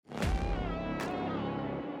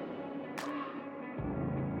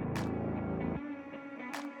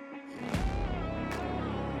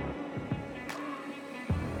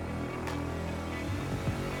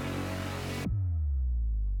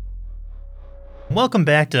Welcome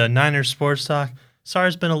back to Niners Sports Talk. Sorry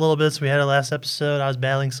it's been a little bit since we had our last episode. I was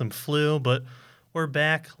battling some flu, but we're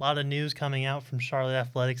back. A lot of news coming out from Charlotte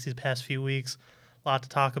Athletics these past few weeks. A lot to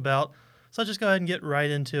talk about. So I'll just go ahead and get right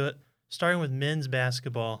into it. Starting with men's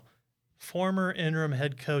basketball. Former interim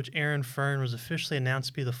head coach Aaron Fern was officially announced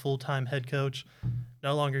to be the full-time head coach,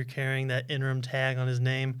 no longer carrying that interim tag on his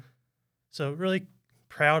name. So really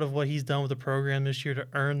proud of what he's done with the program this year to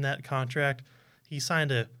earn that contract. He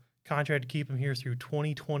signed a contract to keep him here through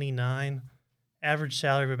 2029. Average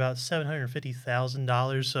salary of about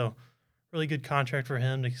 $750,000. So really good contract for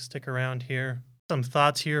him to stick around here. Some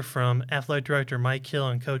thoughts here from Athletic Director Mike Hill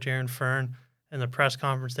and Coach Aaron Fern and the press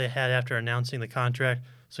conference they had after announcing the contract.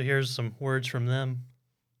 So here's some words from them.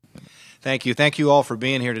 Thank you. Thank you all for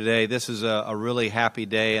being here today. This is a really happy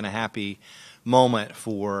day and a happy moment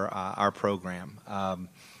for our program.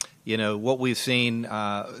 What we've seen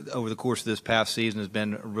over the course of this past season has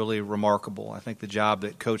been really remarkable. I think the job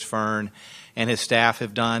that Coach Fern and his staff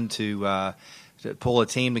have done to pull a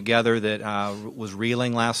team together that was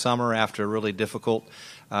reeling last summer after a really difficult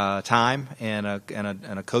time and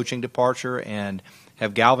a coaching departure, and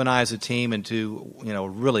have galvanized the team into a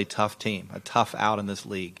really tough team, a tough out in this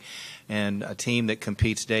league, and a team that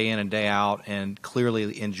competes day in and day out and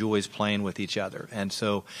clearly enjoys playing with each other. And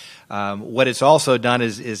so what it's also done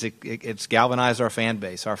is it's galvanized our fan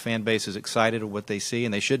base. Our fan base is excited at what they see,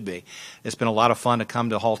 and they should be. It's been a lot of fun to come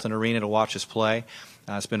to Halton Arena to watch us play.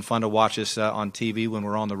 It's been fun to watch us on TV when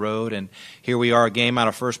we're on the road. And here we are, a game out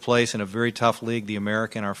of first place in a very tough league, the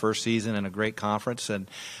American, our first season in a great conference. And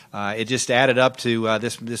it just added up to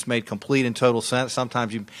this made complete and total sense.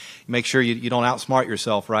 Sometimes you make sure you don't outsmart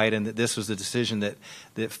yourself, right? And that this was the decision that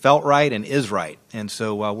felt right and is right. And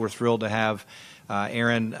so we're thrilled to have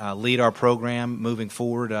Aaron lead our program moving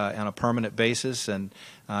forward on a permanent basis. And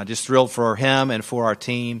just thrilled for him and for our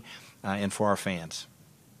team and for our fans.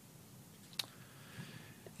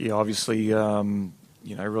 Yeah, obviously, I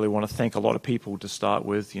really want to thank a lot of people to start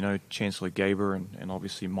with, Chancellor Gaber and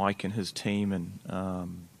obviously Mike and his team, and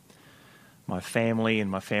my family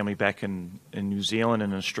back in New Zealand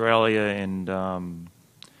and Australia, and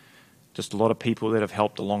just a lot of people that have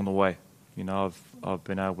helped along the way. I've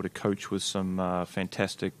been able to coach with some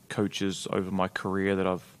fantastic coaches over my career that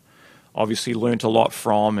I've obviously learned a lot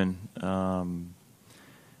from,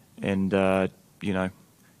 and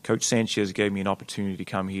Coach Sanchez gave me an opportunity to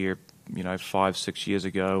come here, 5-6 years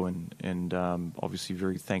ago, and obviously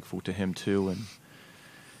very thankful to him too.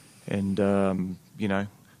 And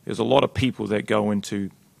there's a lot of people that go into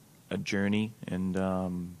a journey, and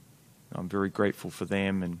I'm very grateful for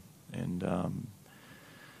them.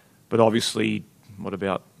 But obviously, what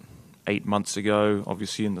about 8 months ago?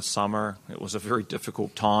 Obviously, in the summer, it was a very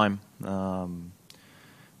difficult time.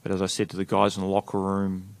 But as I said to the guys in the locker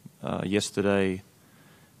room yesterday,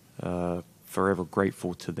 forever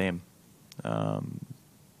grateful to them. They're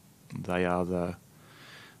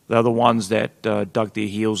the ones that dug their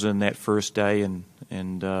heels in that first day, and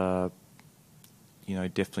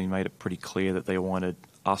definitely made it pretty clear that they wanted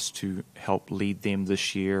us to help lead them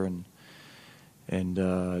this year, and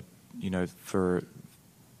to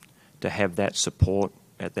have that support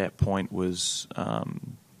at that point was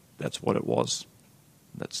that's what it was.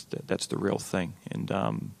 That's the real thing, and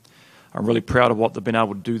I'm really proud of what they've been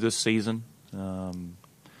able to do this season.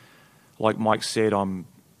 Like Mike said, I'm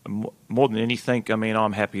more than anything,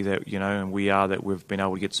 I'm happy that, and that we've been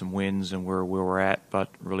able to get some wins and where we're at, but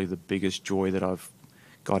really the biggest joy that I've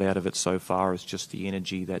got out of it so far is just the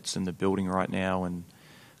energy that's in the building right now, and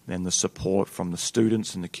the support from the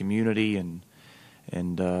students and the community, and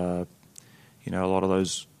a lot of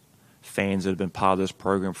those fans that have been part of this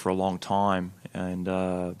program for a long time,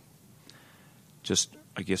 and just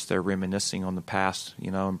I guess they're reminiscing on the past,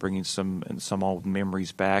 and bringing some old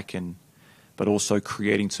memories back, but also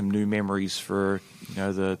creating some new memories for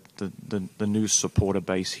the new supporter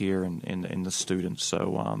base here and the students.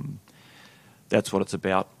 So that's what it's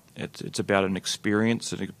about. It's about an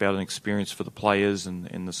experience. It's about an experience for the players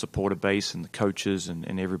and the supporter base and the coaches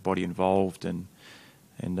and everybody involved, and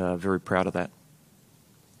very proud of that.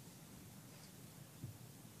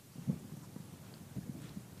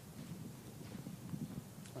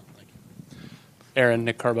 Aaron,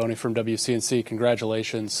 Nick Carboni from WCNC,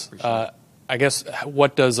 congratulations. I guess,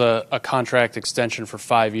 what does a contract extension for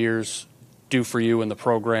 5 years do for you in the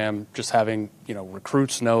program, just having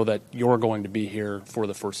recruits know that you're going to be here for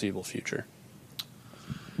the foreseeable future?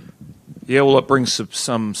 Yeah, well, it brings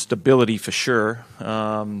some stability for sure. It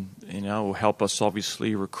will help us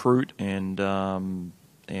obviously recruit and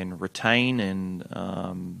retain,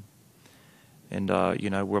 and And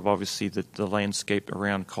we've obviously the landscape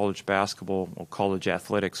around college basketball or college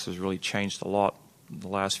athletics has really changed a lot in the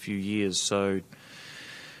last few years. So,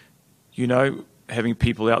 having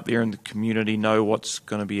people out there in the community know what's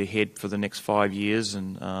going to be ahead for the next 5 years,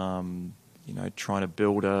 and trying to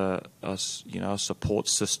build a support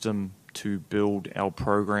system to build our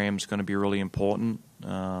program is going to be really important.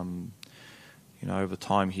 Over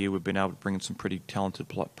time here, we've been able to bring in some pretty talented,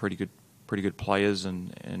 pretty good players,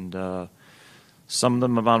 and some of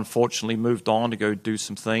them have unfortunately moved on to go do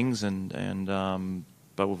some things,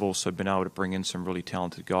 but we've also been able to bring in some really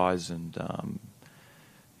talented guys, and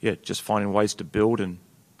just finding ways to build and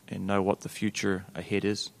know what the future ahead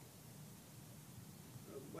is.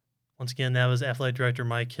 Once again, that was Athletic Director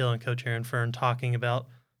Mike Hill and Coach Aaron Fern talking about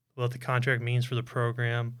what the contract means for the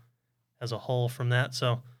program as a whole from that.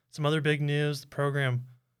 So some other big news, the program's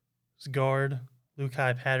guard,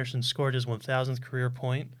 Lukai Patterson, scored his 1,000th career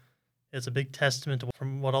point. It's a big testament to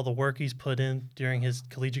from what all the work he's put in during his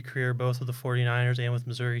collegiate career, both with the 49ers and with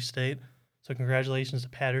Missouri State. So congratulations to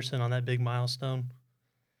Patterson on that big milestone.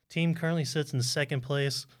 Team currently sits in second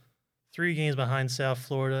place, 3 games behind South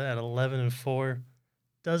Florida at 11-4.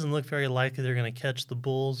 Doesn't look very likely they're going to catch the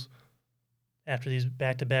Bulls after these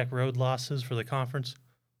back-to-back road losses for the conference.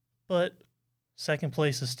 But second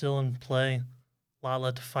place is still in play. A lot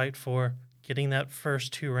left to fight for. Getting that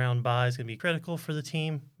first 2-round bye is going to be critical for the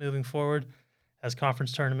team moving forward, as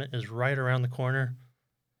conference tournament is right around the corner.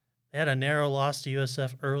 They had a narrow loss to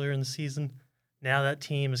USF earlier in the season. Now that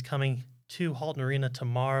team is coming to Halton Arena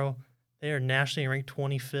tomorrow. They are nationally ranked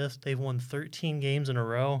 25th. They've won 13 games in a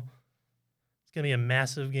row. It's going to be a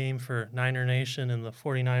massive game for Niner Nation and the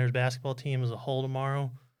 49ers basketball team as a whole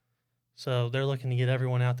tomorrow. So they're looking to get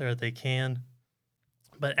everyone out there that they can.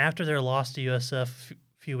 But after their loss to USF a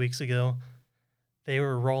few weeks ago, they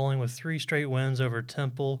were rolling with 3 straight wins over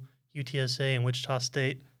Temple, UTSA, and Wichita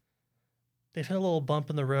State. They've had a little bump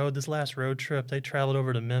in the road. This last road trip, they traveled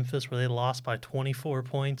over to Memphis where they lost by 24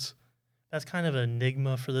 points. That's kind of an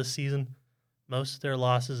enigma for this season. Most of their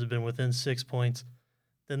losses have been within 6 points.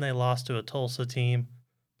 Then they lost to a Tulsa team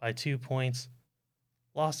by 2 points.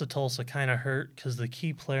 Lost to Tulsa kind of hurt because the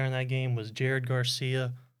key player in that game was Jared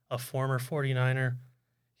Garcia, a former 49er.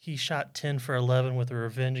 He shot 10 for 11 with a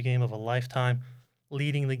revenge game of a lifetime,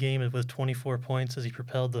 leading the game with 24 points as he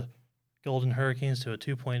propelled the Golden Hurricanes to a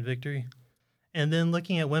 2-point victory. And then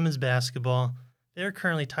looking at women's basketball, they're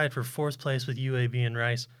currently tied for 4th place with UAB and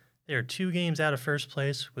Rice. They are 2 games out of first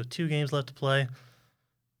place with 2 games left to play.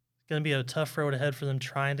 It's going to be a tough road ahead for them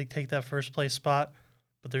trying to take that first place spot,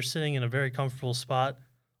 but they're sitting in a very comfortable spot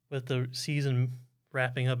with the season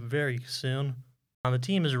wrapping up very soon. The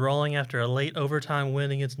team is rolling after a late overtime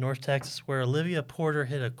win against North Texas where Olivia Porter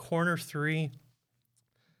hit a corner 3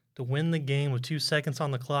 to win the game with 2 seconds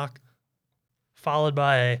on the clock, followed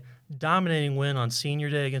by a dominating win on Senior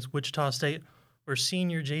Day against Wichita State where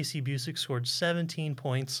senior J.C. Busick scored 17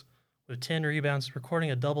 points with 10 rebounds,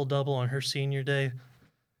 recording a double-double on her senior day.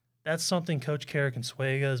 That's something Coach Kara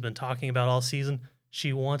Consuega has been talking about all season.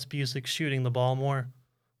 She wants Busick shooting the ball more.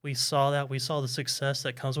 We saw that. We saw the success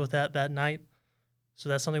that comes with that night. So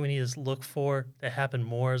that's something we need to look for to happen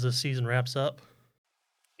more as the season wraps up.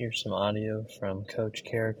 Here's some audio from Coach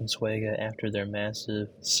Kara Consuega after their massive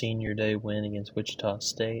Senior Day win against Wichita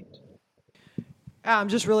State. I'm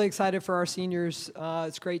just really excited for our seniors.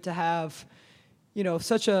 It's great to have,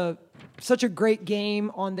 such a great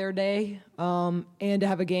game on their day, and to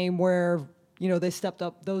have a game where, they stepped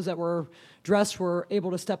up. Those that were dressed were able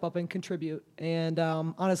to step up and contribute. And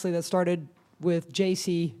honestly, that started with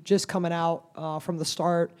JC just coming out from the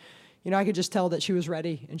start. I could just tell that she was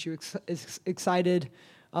ready and she was excited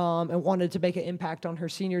and wanted to make an impact on her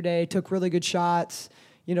senior day. Took really good shots.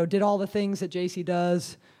 Did all the things that JC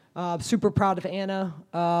does. Super proud of Anna.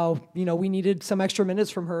 We needed some extra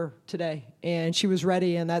minutes from her today, and she was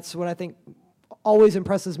ready, and that's what I think always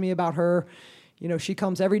impresses me about her. She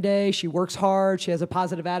comes every day, she works hard, she has a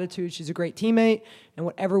positive attitude, she's a great teammate, and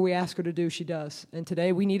whatever we ask her to do, she does. And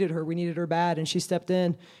today we needed her bad, and she stepped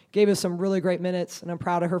in, gave us some really great minutes, and I'm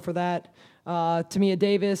proud of her for that. Tamia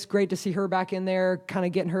Davis, great to see her back in there, kind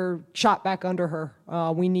of getting her shot back under her.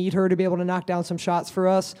 We need her to be able to knock down some shots for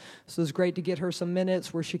us, so it's great to get her some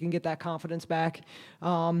minutes where she can get that confidence back.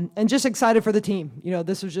 And just excited for the team.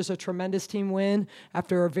 This was just a tremendous team win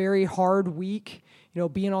after a very hard week.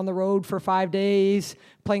 Being on the road for 5 days,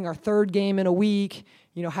 playing our 3rd game in a week,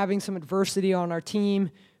 having some adversity on our team.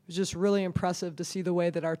 It was just really impressive to see the way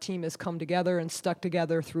that our team has come together and stuck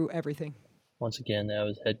together through everything. Once again, that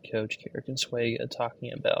was head coach Kara Consuega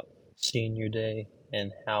talking about Senior Day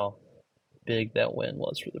and how big that win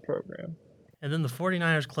was for the program. And then the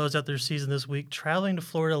 49ers close out their season this week, traveling to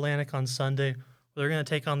Florida Atlantic on Sunday, where they're going to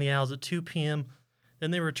take on the Owls at 2 p.m.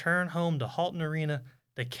 Then they return home to Halton Arena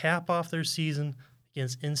to cap off their season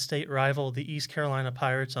against in-state rival the East Carolina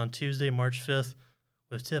Pirates on Tuesday, March 5th,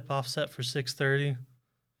 with tip-off set for 6:30.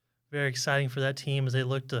 Very exciting for that team as they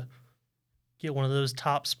look to get one of those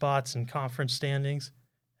top spots in conference standings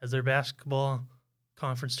as their basketball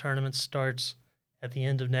conference tournament starts at the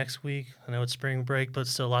end of next week. I know it's spring break, but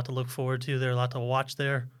still a lot to look forward to there, a lot to watch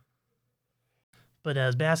there. But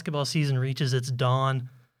as basketball season reaches its dawn,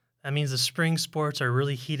 that means the spring sports are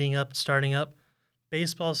really heating up, starting up.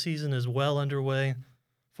 Baseball season is well underway.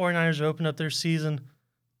 49ers open up their season.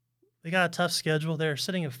 They got a tough schedule. They're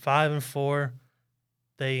sitting at 5-4.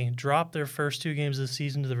 They dropped their first 2 games of the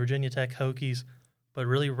season to the Virginia Tech Hokies, but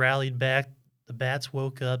really rallied back. The Bats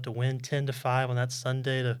woke up to win 10-5 on that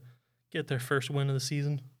Sunday to get their first win of the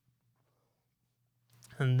season.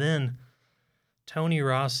 And then Tony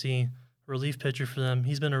Rossi, relief pitcher for them,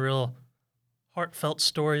 he's been a real heartfelt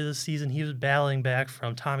story this season. He was battling back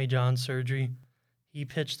from Tommy John surgery. He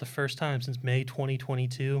pitched the first time since May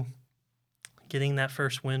 2022, getting that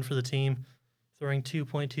first win for the team, throwing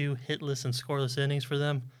 2.2 hitless and scoreless innings for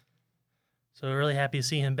them. So really happy to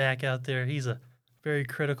see him back out there. He's a very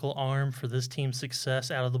critical arm for this team's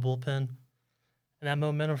success out of the bullpen. And that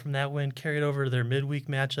momentum from that win carried over to their midweek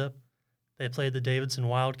matchup. They played the Davidson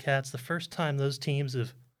Wildcats, the first time those teams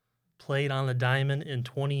have played on the diamond in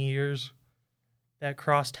 20 years. That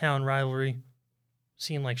crosstown rivalry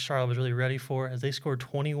seemed like Charlotte was really ready for as they scored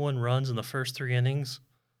 21 runs in the first 3 innings,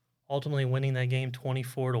 ultimately winning that game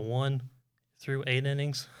 24-1 through 8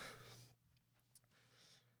 innings.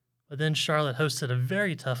 But then Charlotte hosted a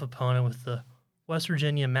very tough opponent with the West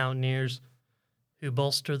Virginia Mountaineers, who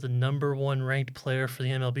bolster the number 1 ranked player for the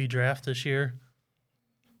MLB draft this year.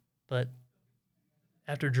 But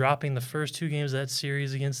after dropping the first 2 games of that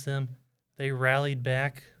series against them, they rallied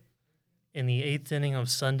back in the 8th inning of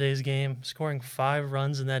Sunday's game, scoring 5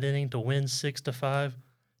 runs in that inning to win 6-5,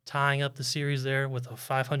 tying up the series there with a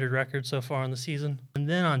 .500 record so far in the season. And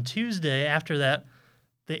then on Tuesday, after that,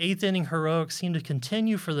 the 8th inning heroics seemed to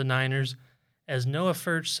continue for the Niners as Noah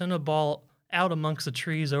Furch sent a ball out amongst the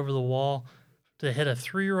trees over the wall to hit a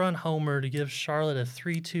 3-run homer to give Charlotte a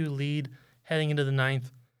 3-2 lead heading into the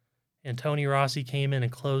 9th. And Tony Rossi came in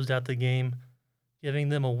and closed out the game, giving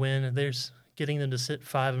them a win. They're getting them to sit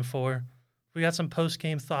 5-4. We got some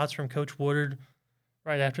post-game thoughts from Coach Woodard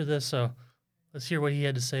right after this, so let's hear what he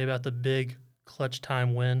had to say about the big clutch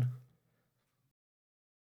time win.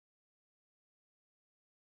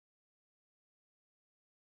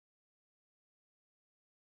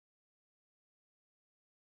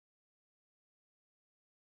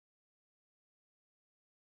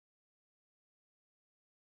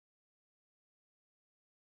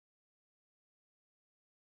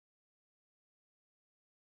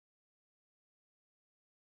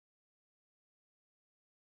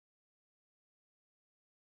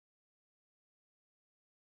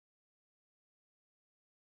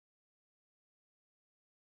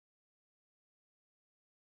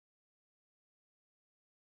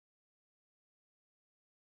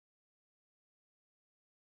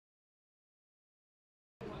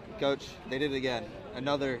 Coach, they did it again.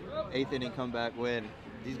 Another 8th inning comeback win.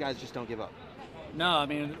 These guys just don't give up. No, I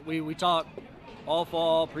mean, we talk all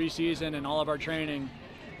fall, preseason, and all of our training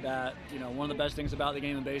that, one of the best things about the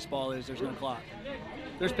game of baseball is there's no clock.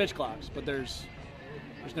 There's pitch clocks, but there's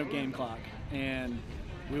no game clock. And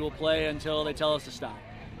we will play until they tell us to stop.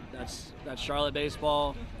 That's Charlotte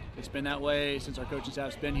baseball. It's been that way since our coaching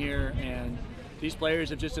staff's been here, and these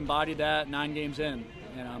players have just embodied that 9 games in.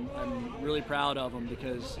 And I'm really proud of them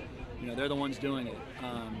because, they're the ones doing it.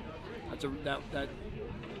 That's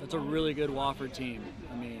a really good Wofford team.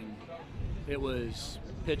 I mean, it was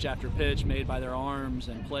pitch after pitch made by their arms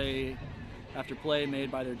and play after play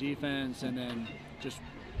made by their defense, and then just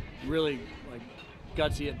really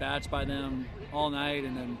gutsy at bats by them all night.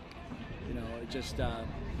 And then, it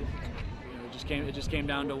just came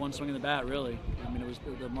down to one swing of the bat, really. I mean,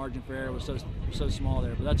 the margin for error was so small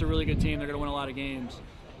there. But that's a really good team. They're going to win a lot of games,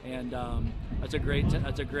 and that's a great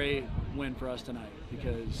win for us tonight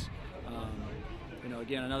because,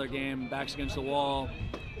 again, another game, backs against the wall.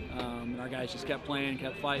 And our guys just kept playing,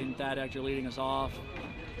 kept fighting. Thad Ector leading us off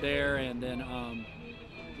there, and then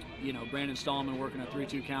Brandon Stallman working a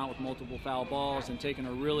 3-2 count with multiple foul balls and taking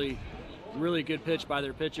a really, really good pitch by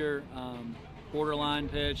their pitcher. Borderline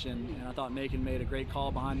pitch, and I thought Macon made a great call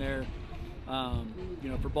behind there.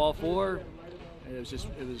 For ball 4,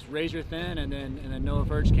 it was razor thin, and then Noah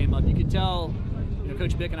Furch came up. You could tell,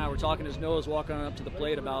 Coach Bick and I were talking as Noah was walking up to the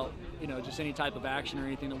plate about, just any type of action or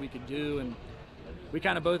anything that we could do. And we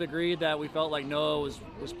kind of both agreed that we felt like Noah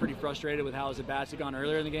was pretty frustrated with how his at-bats had gone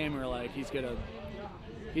earlier in the game. We were like, he's gonna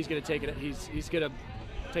take it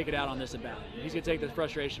out on this at-bat. He's gonna take the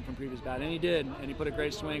frustration from previous bat, and he did. And he put a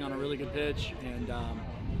great swing on a really good pitch. And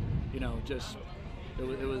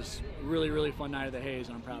it was really, really fun night at the Hayes,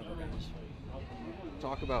 and I'm proud of our guys.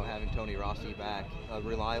 Talk about having Tony Rossi back, a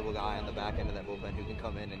reliable guy on the back end of that bullpen who can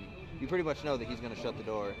come in and you pretty much know that he's going to shut the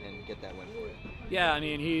door and get that win for you. Yeah, I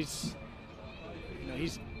mean, he's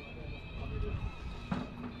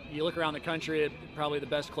you look around the country at probably the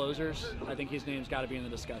best closers. I think his name's got to be in the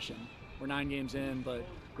discussion. We're 9 games in, but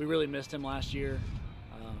we really missed him last year.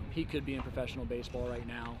 He could be in professional baseball right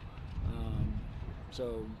now.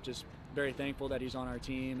 So just very thankful that he's on our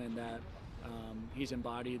team and that he's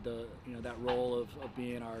embodied that role of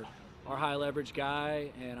being our high leverage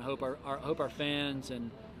guy. And I hope our fans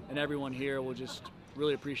and everyone here will just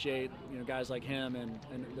really appreciate guys like him and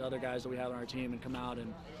the other guys that we have on our team and come out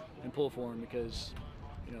and pull for him, because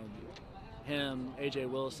him, AJ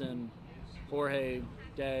Wilson, Jorge,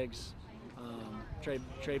 Deggs,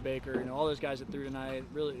 Trey Baker, all those guys that threw tonight,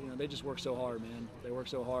 really, they just work so hard, man. They work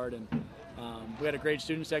so hard, and we had a great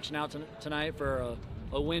student section out tonight for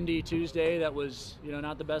a windy Tuesday that was,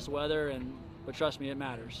 not the best weather, but trust me, it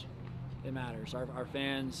matters. It matters. Our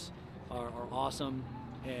fans are awesome,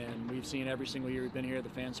 and we've seen every single year we've been here the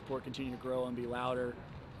fan support continue to grow and be louder,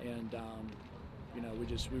 and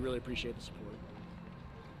we really appreciate the support.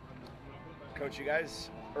 Coach, you guys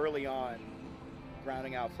early on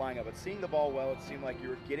grounding out, flying up, but seeing the ball well, it seemed like you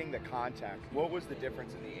were getting the contact. What was the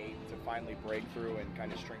difference in the 8th to finally break through and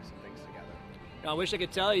kind of string some things together? I wish I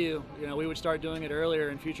could tell you, we would start doing it earlier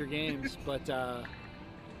in future games, but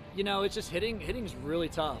it's just hitting's really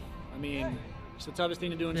tough. I mean, it's the toughest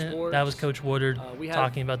thing to do in sports. That was Coach Woodard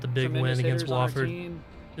talking about the big win against Wofford.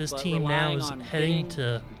 This team now is heading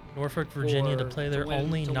to Norfolk, Virginia to play their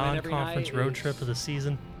only non-conference road trip of the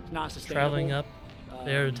season. Traveling up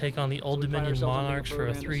there to take on the Old Dominion Monarchs for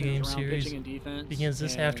a 3-game series. Begins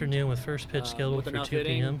this afternoon with first pitch scheduled for 2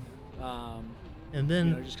 p.m. And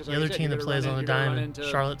then the other team that plays on the diamond,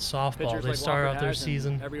 Charlotte Softball, they started out their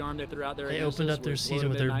season. They opened up their season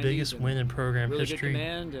with their biggest win in program history,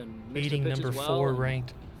 beating number 4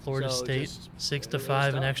 ranked Florida State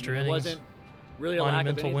 6-5 in extra innings.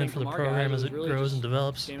 Monumental win for the program as it grows and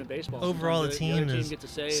develops. Overall, the team is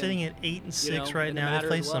sitting at 8-6 right now. They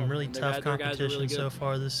played some really tough competition so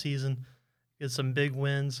far this season. Get some big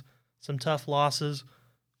wins, some tough losses.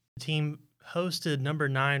 The team hosted number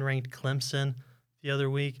 9 ranked Clemson the other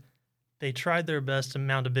week. They tried their best to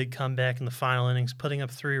mount a big comeback in the final innings, putting up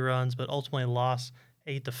 3 runs, but ultimately lost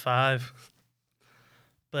 8-5.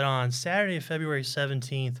 But on Saturday, February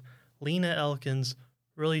 17th, Lena Elkins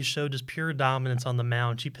really showed just pure dominance on the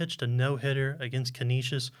mound. She pitched a no-hitter against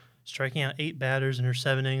Canisius, striking out 8 batters in her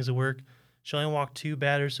 7 innings of work. She only walked 2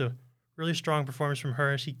 batters, so really strong performance from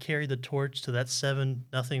her. She carried the torch to that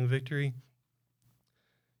 7-0 victory.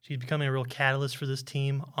 She's becoming a real catalyst for this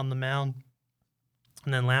team on the mound.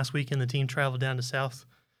 And then last weekend, the team traveled down to South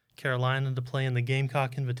Carolina to play in the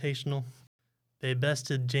Gamecock Invitational. They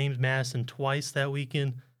bested James Madison twice that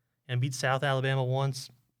weekend and beat South Alabama once.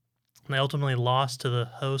 And they ultimately lost to the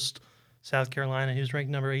host, South Carolina, who's ranked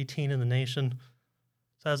number 18 in the nation.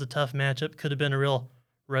 So that was a tough matchup. Could have been a real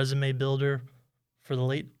resume builder for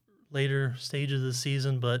the later stages of the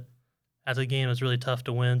season, but as a game, it was really tough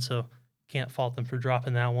to win, so can't fault them for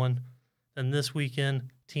dropping that one. Then this weekend,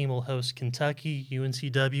 team will host Kentucky,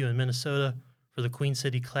 UNCW, and Minnesota for the Queen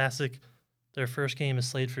City Classic. Their first game is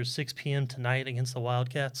slated for 6 p.m. tonight against the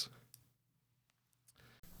Wildcats.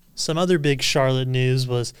 Some other big Charlotte news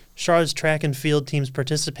was Charlotte's track and field teams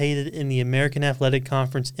participated in the American Athletic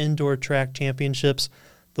Conference Indoor Track Championships.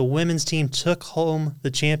 The women's team took home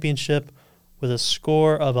the championship with a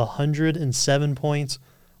score of 107 points,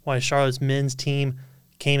 while Charlotte's men's team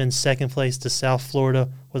came in second place to South Florida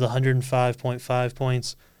with 105.5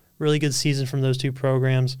 points. Really good season from those two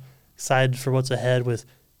programs. Excited for what's ahead with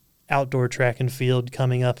outdoor track and field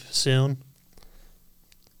coming up soon.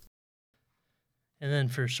 And then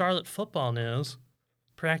for Charlotte football news,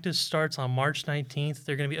 practice starts on March 19th.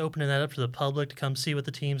 They're going to be opening that up to the public to come see what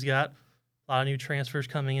the team's got. A lot of new transfers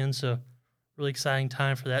coming in, so really exciting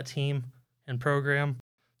time for that team and program.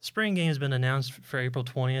 The spring game has been announced for April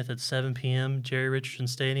 20th at 7 p.m., Jerry Richardson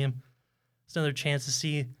Stadium. It's another chance to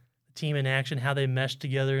see the team in action, how they mesh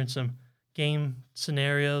together in some game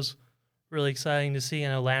scenarios. Really exciting to see. I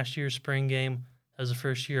know last year's spring game, that was the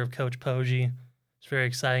first year of Coach Poggi. It's a very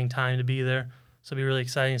exciting time to be there. So it'll be really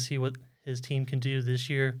exciting to see what his team can do this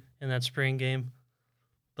year in that spring game.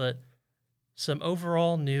 But some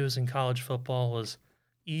overall news in college football was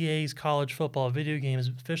EA's college football video game has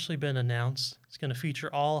officially been announced. It's going to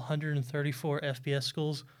feature all 134 FBS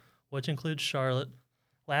schools, which includes Charlotte.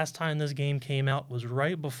 Last time this game came out was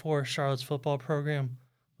right before Charlotte's football program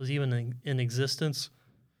was even in existence.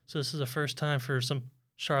 So this is the first time for some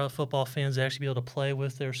Charlotte football fans to actually be able to play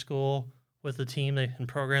with their school, with the team and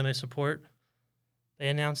program they support. They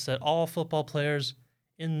announced that all football players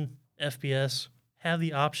in FBS have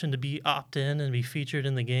the option to be opt-in and be featured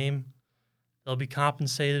in the game. They'll be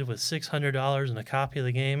compensated with $600 and a copy of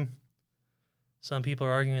the game. Some people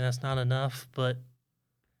are arguing that's not enough, but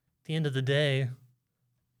at the end of the day,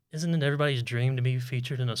 isn't it everybody's dream to be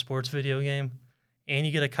featured in a sports video game? And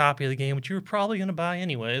you get a copy of the game, which you were probably going to buy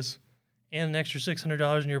anyways, and an extra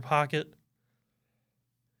 $600 in your pocket.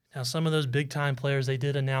 Now, some of those big-time players they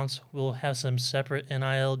did announce will have some separate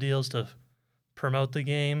NIL deals to promote the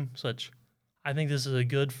game, such I think this is a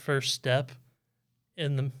good first step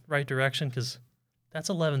in the right direction because that's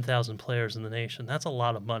 11,000 players in the nation. That's a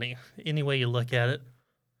lot of money, any way you look at it.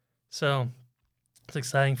 So it's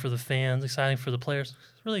exciting for the fans, exciting for the players.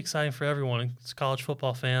 It's really exciting for everyone. It's a college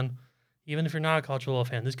football fan. Even if you're not a college football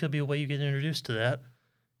fan, this could be a way you get introduced to that.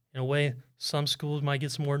 In a way, some schools might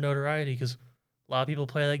get some more notoriety because a lot of people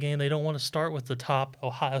play that game. They don't want to start with the top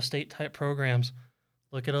Ohio State-type programs.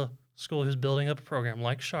 Look at a school who's building up a program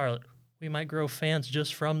like Charlotte. We might grow fans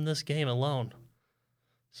just from this game alone.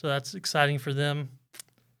 So that's exciting for them.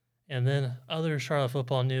 And then other Charlotte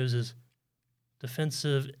football news is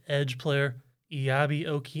defensive edge player Iyabi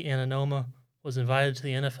Oki Ananoma was invited to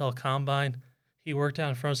the NFL Combine. He worked out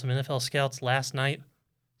in front of some NFL scouts last night.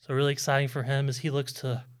 So really exciting for him as he looks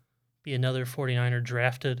to be another 49er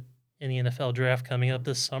drafted in the NFL draft coming up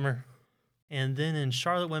this summer. And then in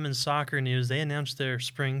Charlotte women's soccer news, they announced their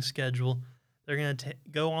spring schedule. They're going to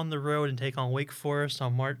go on the road and take on Wake Forest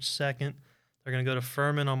on March 2nd. They're going to go to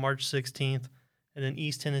Furman on March 16th, and then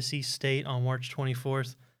East Tennessee State on March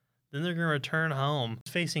 24th. Then they're going to return home,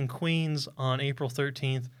 facing Queens on April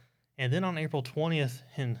 13th, and then on April 20th,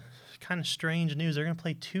 in kind of strange news, they're going to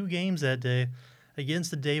play 2 games that day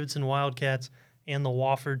against the Davidson Wildcats and the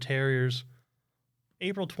Wofford Terriers.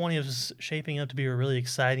 April 20th is shaping up to be a really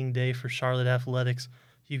exciting day for Charlotte athletics.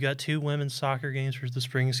 You've got 2 women's soccer games for the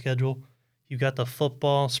spring schedule. You've got the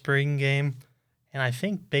football spring game, and I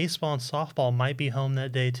think baseball and softball might be home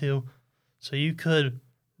that day too. So you could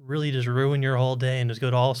really just ruin your whole day and just go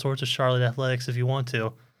to all sorts of Charlotte athletics if you want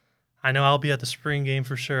to. I know I'll be at the spring game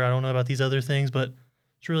for sure. I don't know about these other things, but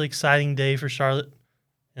it's a really exciting day for Charlotte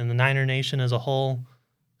and the Niner Nation as a whole.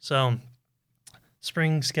 So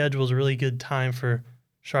spring schedule is a really good time for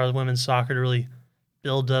Charlotte women's soccer to really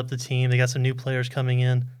build up the team. They got some new players coming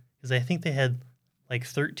in because I think they had like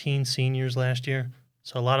 13 seniors last year.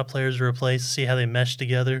 So a lot of players to replace, see how they mesh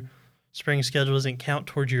together. Spring schedule doesn't count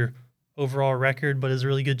towards your overall record, but is a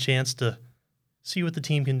really good chance to see what the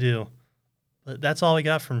team can do. But that's all we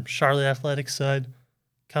got from Charlotte Athletics side.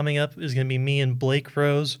 Coming up is going to be me and Blake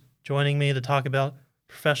Rose joining me to talk about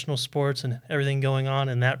professional sports and everything going on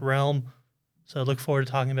in that realm. So I look forward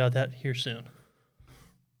to talking about that here soon.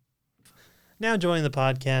 Now joining the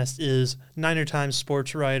podcast is Niner Times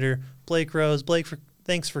sports writer Blake Rose. Blake,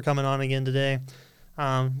 thanks for coming on again today.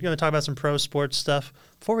 We're going to talk about some pro sports stuff.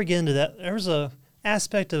 Before we get into that, there was a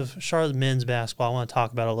aspect of Charlotte men's basketball I want to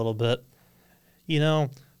talk about a little bit. You know,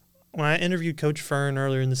 when I interviewed Coach Fern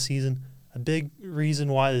earlier in the season, a big reason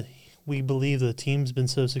why we believe the team's been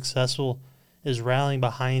so successful is rallying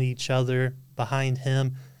behind each other, behind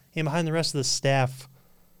him, and behind the rest of the staff.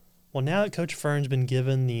 Well, now that Coach Fern's been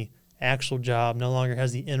given the actual job, no longer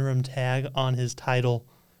has the interim tag on his title,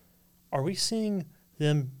 are we seeing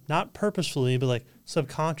them not purposefully, but like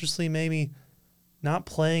subconsciously maybe not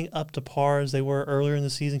playing up to par as they were earlier in the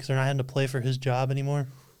season because they're not having to play for his job anymore?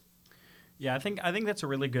 Yeah, I think that's a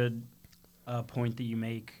really good point that you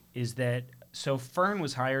make, is that so Fern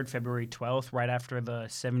was hired February 12th, right after the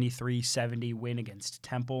 73-70 win against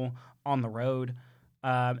Temple on the road.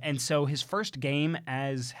 And so his first game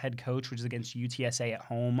as head coach, which was against UTSA at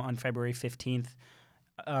home on February 15th,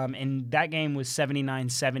 and that game was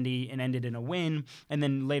 79-70 and ended in a win. And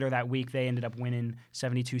then later that week, they ended up winning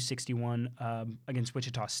 72-61 against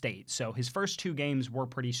Wichita State. So his first 2 games were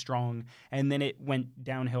pretty strong, and then it went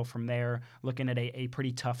downhill from there, looking at a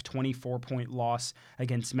pretty tough 24-point loss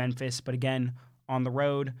against Memphis, but again, on the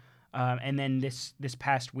road. And then this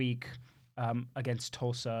past week against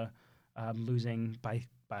Tulsa, losing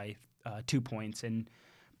by 2 points. And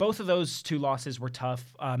both of those 2 losses were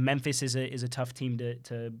tough. Memphis is a tough team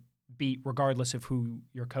to beat regardless of who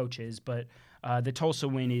your coach is. But the Tulsa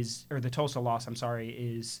loss,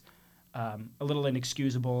 is a little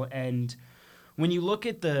inexcusable. And when you look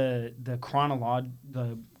at the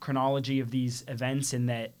chronology of these events, and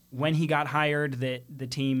that when he got hired, that the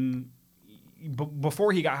team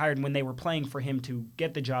before he got hired, when they were playing for him to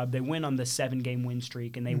get the job, they went on the 7-game win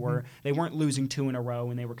streak, and they weren't losing 2 in a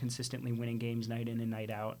row, and they were consistently winning games night in and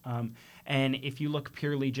night out. And if you look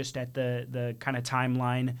purely just at the kind of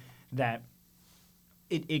timeline, that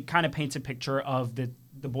it kind of paints a picture of the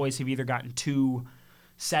boys have either gotten too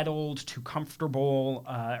settled, too comfortable,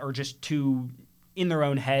 or just too in their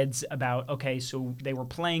own heads about, okay, so they were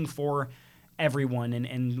playing for everyone,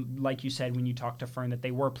 and like you said when you talked to Fern, that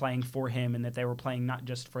they were playing for him, and that they were playing not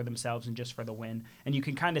just for themselves and just for the win. And you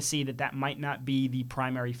can kind of see that might not be the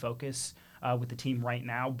primary focus with the team right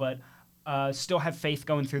now, but still have faith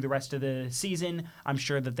going through the rest of the season. I'm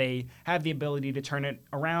sure that they have the ability to turn it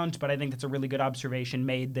around, but I think that's a really good observation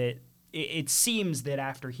made, that it seems that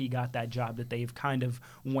after he got that job that they've kind of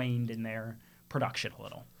waned in their production a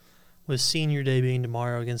little. With senior day being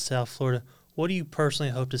tomorrow against South Florida, what do you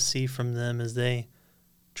personally hope to see from them as they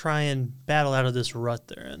try and battle out of this rut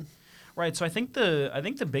they're in? Right. So I think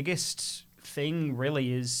the biggest thing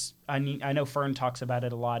really is, I know Fern talks about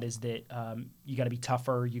it a lot, is that you got to be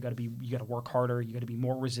tougher, you got to work harder, you got to be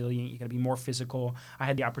more resilient, you got to be more physical. I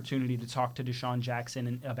had the opportunity to talk to Deshaun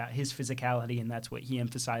Jackson about his physicality, and that's what he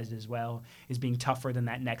emphasized as well, is being tougher than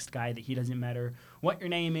that next guy, that he doesn't matter what your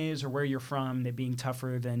name is or where you're from, that being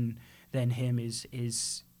tougher than him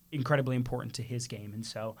is incredibly important to his game. And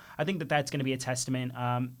so I think that's going to be a testament.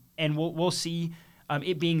 And we'll see.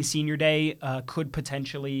 It being senior day could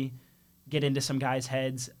potentially get into some guys'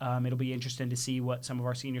 heads. It'll be interesting to see what some of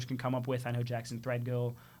our seniors can come up with. I know Jackson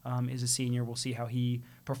Threadgill is a senior. We'll see how he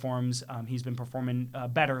performs. He's been performing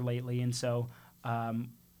better lately, and so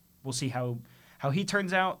we'll see how he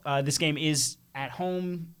turns out. This game is at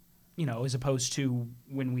home, as opposed to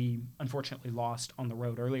when we unfortunately lost on the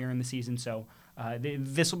road earlier in the season. So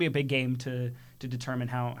this will be a big game to determine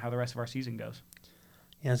how the rest of our season goes.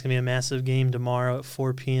 Yeah, it's going to be a massive game tomorrow at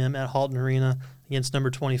 4 p.m. at Halton Arena against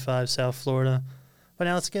number 25, South Florida. But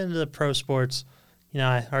now let's get into the pro sports.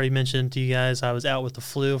 I already mentioned to you guys I was out with the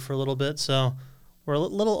flu for a little bit, so we're a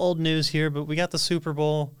little old news here, but we got the Super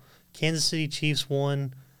Bowl. Kansas City Chiefs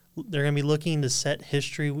won. They're going to be looking to set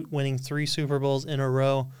history, winning 3 Super Bowls in a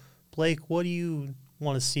row. Blake, what do you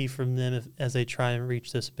want to see from them as they try and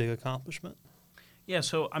reach this big accomplishment? Yeah,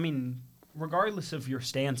 so, regardless of your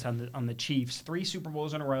stance on the Chiefs, 3 Super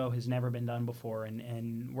Bowls in a row has never been done before,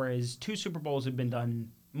 and whereas 2 Super Bowls have been done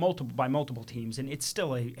by multiple teams, and it's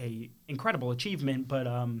still a incredible achievement. But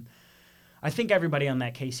I think everybody on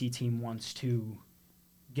that KC team wants to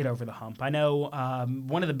get over the hump. I know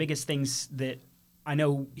one of the biggest things that I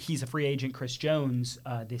know, he's a free agent, Chris Jones,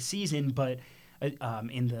 this season, but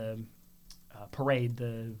in the parade,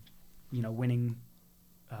 the winning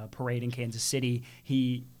parade in Kansas City,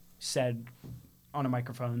 he said on a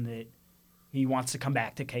microphone that he wants to come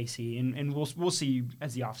back to KC, and we'll see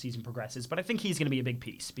as the offseason progresses. But I think he's going to be a big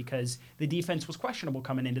piece, because the defense was questionable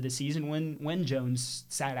coming into the season when Jones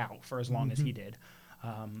sat out for as long as he did.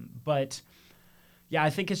 But yeah, I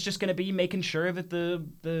think it's just going to be making sure that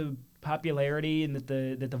the popularity and that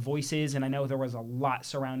the voices, and I know there was a lot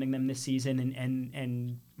surrounding them this season,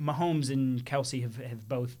 and Mahomes and Kelsey have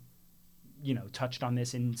both touched on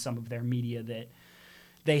this in some of their media, that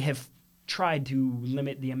they have tried to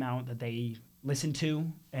limit the amount that they listen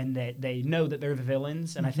to, and that they know that they're the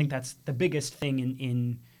villains. And I think that's the biggest thing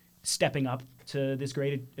in stepping up to this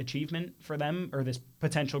great achievement for them, or this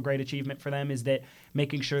potential great achievement for them, is that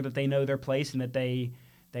making sure that they know their place and that they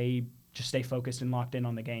just stay focused and locked in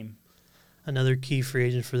on the game. Another key free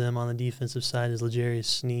agent for them on the defensive side is L'Jarius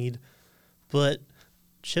Sneed. But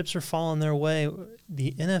chips are falling their way.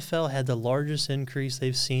 The NFL had the largest increase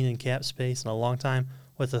they've seen in cap space in a long time,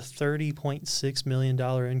 with a $30.6 million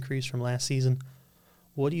increase from last season.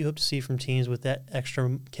 What do you hope to see from teams with that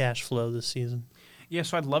extra cash flow this season? Yeah,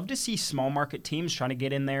 so I'd love to see small market teams trying to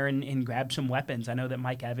get in there and grab some weapons. I know that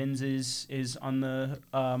Mike Evans is on the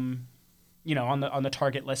on the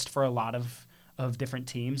target list for a lot of different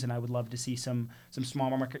teams, and I would love to see some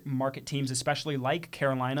small market teams, especially like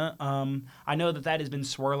Carolina. I know that has been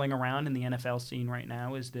swirling around in the NFL scene right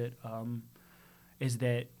now, is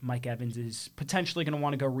that Mike Evans is potentially going to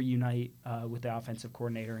want to go reunite with the offensive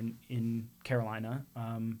coordinator in Carolina,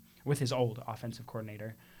 with his old offensive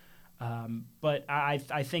coordinator. But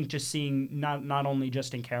I think just seeing not only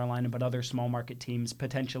just in Carolina but other small market teams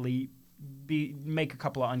potentially make a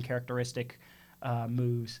couple of uncharacteristic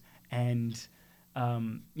moves and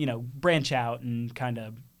branch out and kind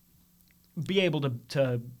of be able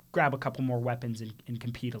to grab a couple more weapons and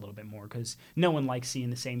compete a little bit more, because no one likes seeing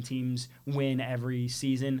the same teams win every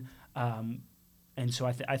season. And so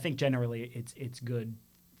I think generally it's good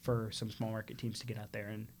for some small market teams to get out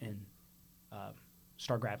there and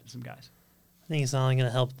start grabbing some guys. I think it's not only going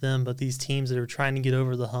to help them, but these teams that are trying to get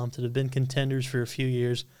over the hump, that have been contenders for a few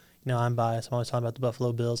years. You know, I'm biased. I'm always talking about the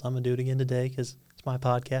Buffalo Bills. I'm going to do it again today because it's my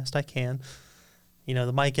podcast. I can. You know,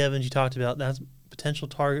 the Mike Evans you talked about, that's a potential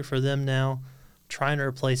target for them now, trying to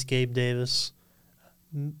replace Gabe Davis.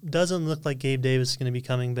 Doesn't look like Gabe Davis is going to be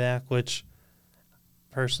coming back, which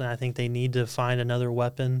personally I think they need to find another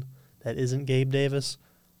weapon that isn't Gabe Davis.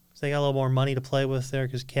 So they got a little more money to play with there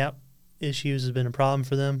because cap issues has been a problem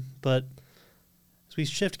for them. But as we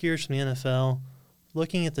shift gears from the NFL,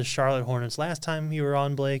 looking at the Charlotte Hornets, last time you were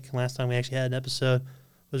on, Blake, last time we actually had an episode,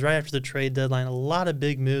 was right after the trade deadline. A lot of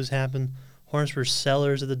big moves happened. Hornets were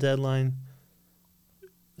sellers at the deadline.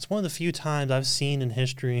 It's one of the few times I've seen in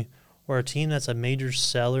history where a team that's a major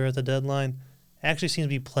seller at the deadline actually seems to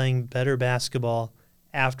be playing better basketball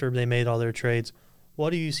after they made all their trades.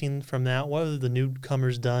 What have you seen from that? What have the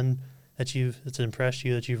newcomers done that's impressed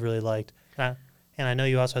you, that you've really liked? And I know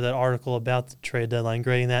you also had that article about the trade deadline,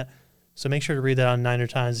 grading that. So make sure to read that on Niner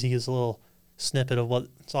Times. He gives a little snippet of what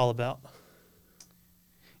it's all about.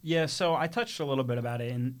 Yeah, so I touched a little bit about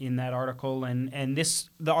it in that article, and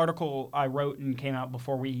the article I wrote and came out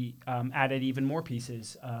before we added even more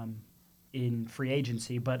pieces in free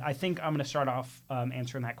agency. But I think I'm going to start off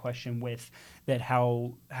answering that question with that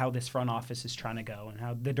how this front office is trying to go and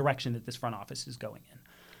how the direction that this front office is going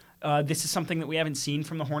in. This is something that we haven't seen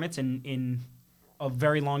from the Hornets in a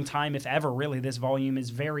very long time, if ever. Really, this volume is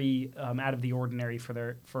very out of the ordinary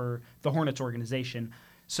for the Hornets organization.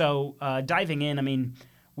 So diving in, I mean,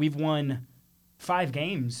 we've won 5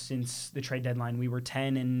 games since the trade deadline. We were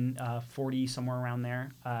 10-40, somewhere around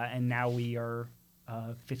there, and now we are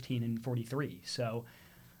 15-43. So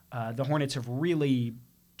the Hornets have really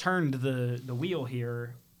turned the wheel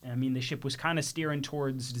here. I mean, the ship was kind of steering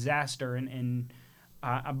towards disaster, and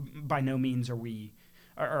by no means are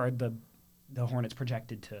the Hornets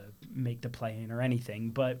projected to make the play-in or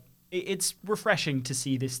anything. But it's refreshing to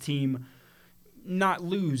see this team not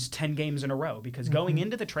lose 10 games in a row, because going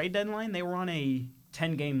into the trade deadline, they were on a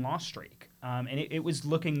 10-game loss streak. And it was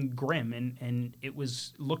looking grim, and it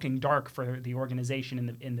was looking dark for the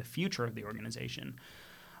organization in the future of the organization.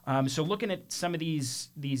 So looking at some of these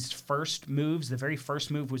first moves, the very first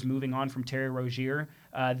move was moving on from Terry Rozier.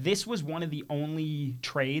 This was one of the only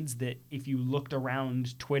trades that, if you looked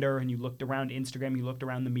around Twitter and you looked around Instagram, you looked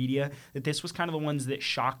around the media, that this was kind of the ones that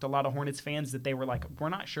shocked a lot of Hornets fans, that they were like, we're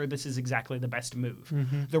not sure this is exactly the best move.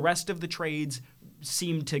 The rest of the trades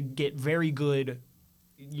seemed to get very good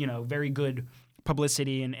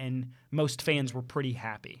publicity, and most fans were pretty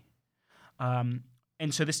happy. And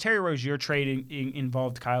so this Terry Rozier trade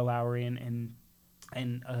involved Kyle Lowry and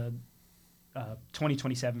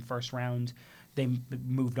 2027 first round. They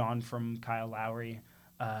moved on from Kyle Lowry,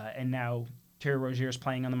 and now Terry Rozier is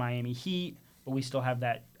playing on the Miami Heat, but we still have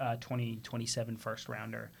that 2027 first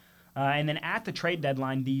rounder. And then at the trade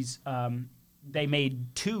deadline, they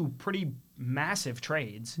made 2 pretty massive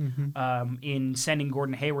trades in sending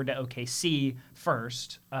Gordon Hayward to OKC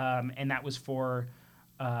first, and that was for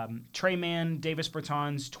Trey Mann, Davis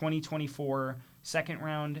Bertans, 2024 second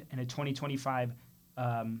round, and a 2025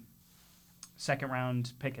 second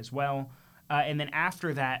round pick as well. And then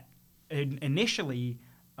after that, initially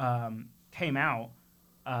came out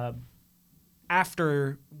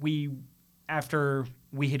after we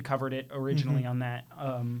had covered it originally on that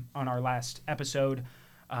on our last episode.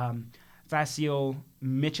 Vasil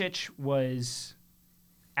Micic was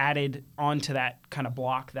added onto that kind of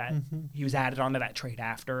block that he was added onto that trade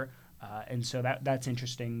after, and so that's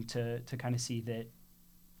interesting to kind of see that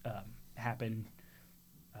happen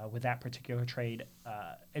with that particular trade.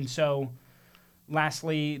 And so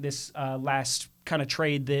lastly, this last kind of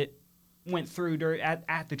trade that went through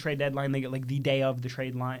at the trade deadline, they get like the day of the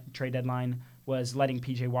trade deadline, was letting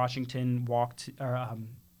PJ Washington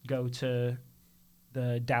go to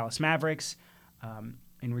the Dallas Mavericks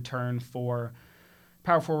in return for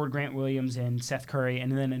power forward Grant Williams and Seth Curry,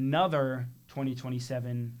 and then another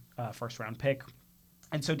 2027 first round pick.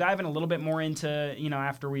 And so diving a little bit more into,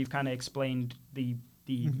 after we've kind of explained the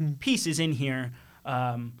pieces in here.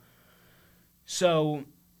 So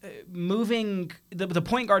moving the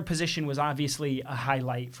point guard position was obviously a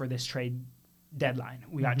highlight for this trade deadline.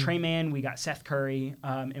 We got Trey Mann, we got Seth Curry,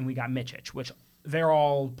 and we got Mitchich, which they're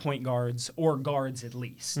all point guards or guards at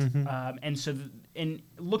least. And so in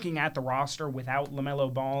looking at the roster without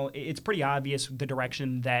LaMelo Ball, it's pretty obvious the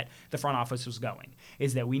direction that the front office was going,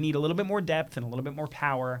 is that we need a little bit more depth and a little bit more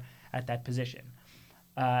power at that position.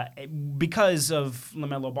 Because of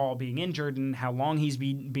LaMelo Ball being injured and how long he's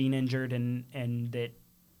been injured and that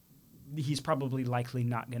he's probably likely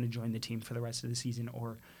not going to join the team for the rest of the season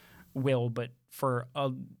or will, but for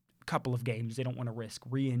a couple of games, they don't want to risk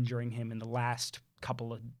re-injuring him in the last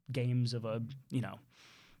couple of games of a,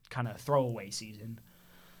 kind of throwaway season.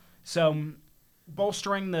 So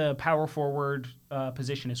bolstering the power forward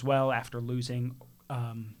position as well after losing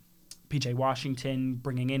P.J. Washington,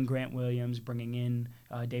 bringing in Grant Williams, bringing in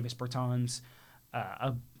Davis Bertans,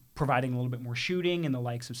 providing a little bit more shooting in the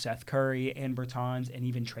likes of Seth Curry and Bertans, and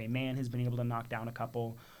even Trey Mann has been able to knock down a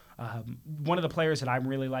couple. One of the players that I'm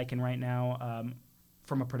really liking right now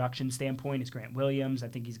from a production standpoint is Grant Williams. I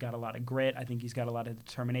think he's got a lot of grit. I think he's got a lot of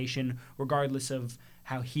determination, regardless of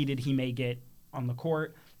how heated he may get on the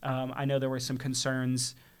court. I know there were some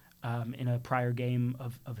concerns in a prior game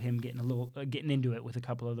of him getting into it with a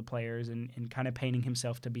couple of the players and kind of painting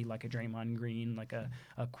himself to be like a Draymond Green, like a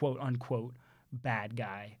quote unquote bad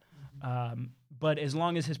guy. But as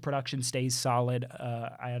long as his production stays solid,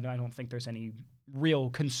 I don't think there's any real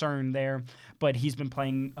concern there. But he's been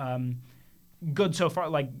playing good so far,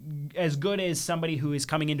 like as good as somebody who is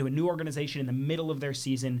coming into a new organization in the middle of their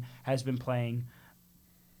season has been playing.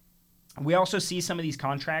 We also see some of these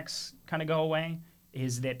contracts kind of go away.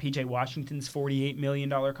 Is that P.J. Washington's $48 million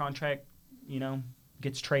contract,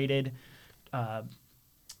 gets traded. I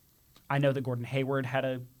know that Gordon Hayward had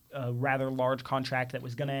a rather large contract that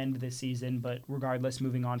was going to end this season, but regardless,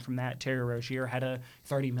 moving on from that, Terry Rozier had a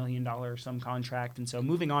 $30 million some contract. And so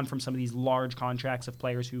moving on from some of these large contracts of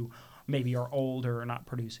players who maybe are old or are not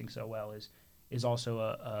producing so well is also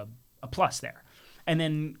a plus there. And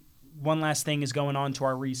then one last thing is going on to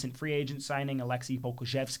our recent free agent signing, Aleksej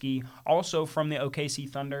Pokusevski, also from the OKC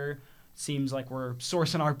Thunder. Seems like we're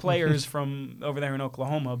sourcing our players from over there in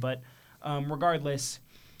Oklahoma, but regardless,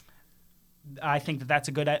 I think that's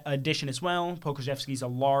a good addition as well. Pokusevski's a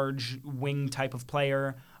large wing type of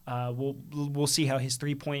player. We'll see how his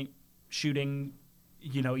 3-point shooting,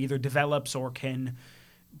 either develops or can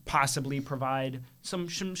possibly provide some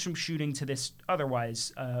shooting to this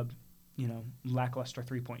otherwise lackluster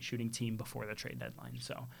 3-point shooting team before the trade deadline.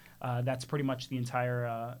 So that's pretty much the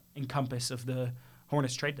entire encompass of the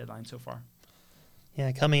Hornets trade deadline so far.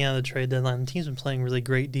 Yeah, coming out of the trade deadline, the team's been playing really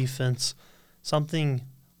great defense, something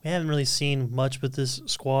we haven't really seen much with this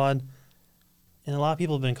squad. And a lot of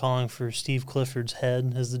people have been calling for Steve Clifford's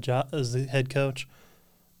head as the head coach.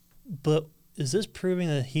 But is this proving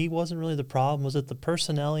that he wasn't really the problem? Was it the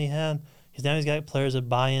personnel he had? Because now he's got players that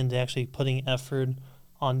buy into actually putting effort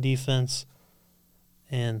on defense,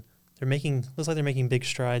 and looks like they're making big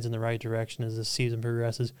strides in the right direction as the season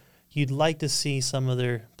progresses. You'd like to see some of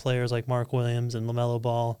their players like Mark Williams and LaMelo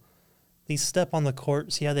Ball at least step on the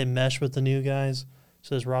court, see how they mesh with the new guys,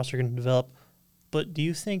 so this roster can develop. But do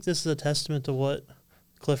you think this is a testament to what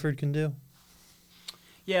Clifford can do?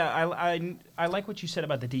 Yeah, I like what you said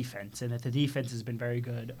about the defense, and that the defense has been very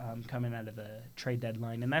good coming out of the trade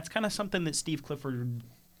deadline, and that's kind of something that Steve Clifford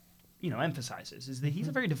emphasizes, is that he's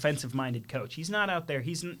a very defensive-minded coach. He's not out there.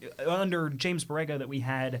 He's under James Borrego that we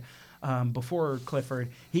had before Clifford.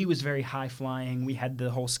 He was very high-flying. We had the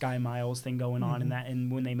whole Sky Miles thing going on,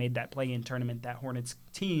 and when they made that play-in tournament, that Hornets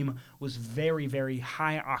team was very, very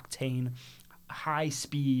high-octane,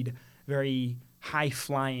 high-speed, very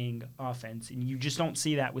high-flying offense, and you just don't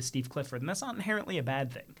see that with Steve Clifford, and that's not inherently a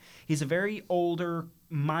bad thing. He's a very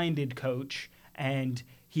older-minded coach, and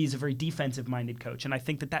he's a very defensive-minded coach, and I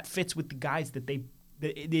think that fits with the guys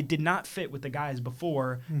it did not fit with the guys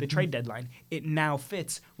before the trade deadline. It now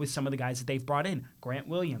fits with some of the guys that they've brought in. Grant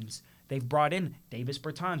Williams, they've brought in Davis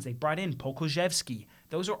Bertans, they've brought in Pokusevski.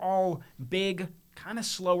 Those are all big, kind of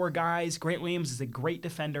slower guys. Grant Williams is a great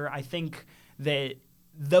defender. I think that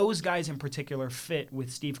those guys in particular fit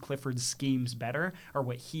with Steve Clifford's schemes better, or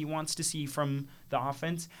what he wants to see from the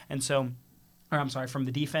offense, from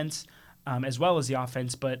the defense. As well as the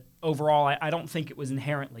offense, but overall, I don't think it was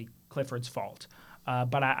inherently Clifford's fault.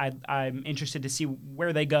 But I'm interested to see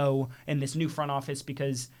where they go in this new front office,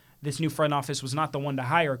 because this new front office was not the one to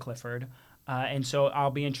hire Clifford, and so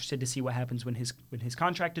I'll be interested to see what happens when his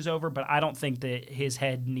contract is over. But I don't think that his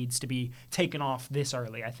head needs to be taken off this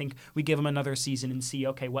early. I think we give him another season and see,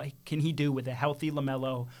 okay, what can he do with a healthy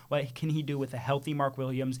LaMelo? What can he do with a healthy Mark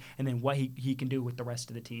Williams? And then what he can do with the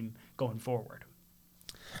rest of the team going forward.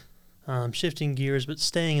 Shifting gears, but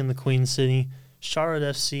staying in the Queen City,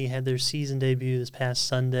 Charlotte FC had their season debut this past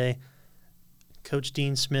Sunday. Coach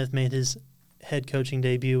Dean Smith made his head coaching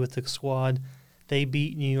debut with the squad. They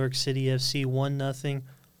beat New York City FC 1-0.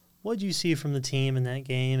 What did you see from the team in that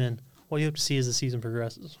game, and what do you hope to see as the season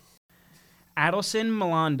progresses? Adelson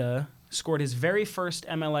Malanda scored his very first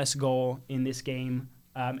MLS goal in this game,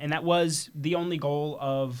 and that was the only goal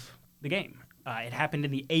of the game. It happened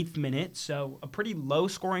in the 8th minute, so a pretty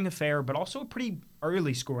low-scoring affair, but also a pretty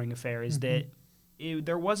early-scoring affair, is that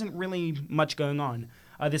there wasn't really much going on.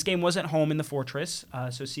 This game was at home in the Fortress,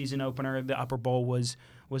 so season opener, the Upper Bowl was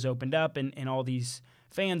opened up, and all these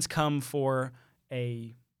fans come for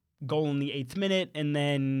a goal in the 8th minute, and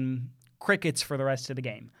then crickets for the rest of the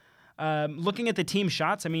game. Looking at the team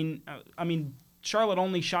shots, I mean, Charlotte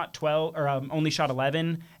only shot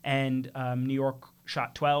 11, and New York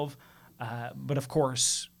shot 12. But of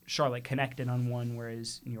course, Charlotte connected on one,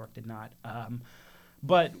 whereas New York did not.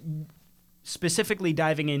 But specifically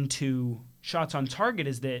diving into shots on target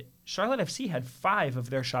is that Charlotte FC had 5 of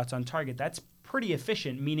their shots on target. That's pretty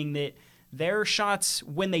efficient, meaning that their shots,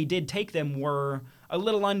 when they did take them, were a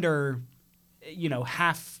little under,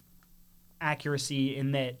 half accuracy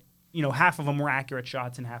in that, half of them were accurate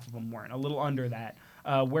shots and half of them weren't, a little under that.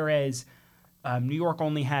 Whereas New York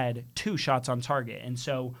only had 2 shots on target. And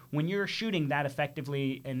so when you're shooting that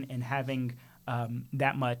effectively and having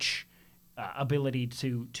that much ability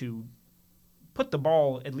to put the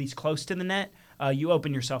ball at least close to the net, you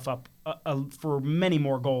open yourself up for many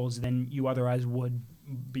more goals than you otherwise would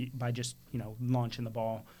be by just launching the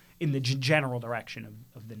ball in the general direction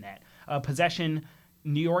of the net. Possession,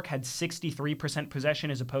 New York had 63% possession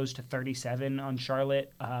as opposed to 37% on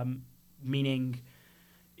Charlotte, meaning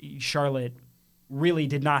Charlotte really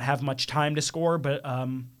did not have much time to score, but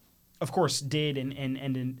of course did and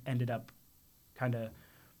ended up kind of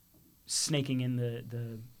snaking in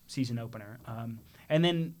the season opener. And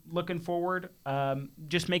then looking forward,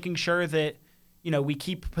 just making sure that we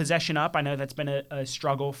keep possession up. I know that's been a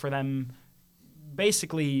struggle for them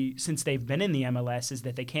basically since they've been in the MLS, is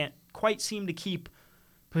that they can't quite seem to keep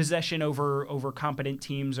possession over competent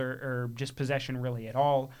teams or just possession really at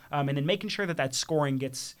all. And then making sure that scoring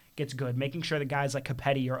gets good, making sure that guys like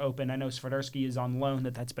Capetti are open. I know Swiderski is on loan.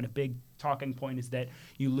 That's been a big talking point, is that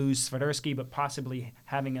you lose Swiderski, but possibly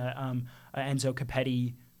having a Enzo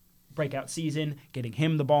Capetti breakout season, getting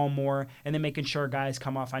him the ball more, and then making sure guys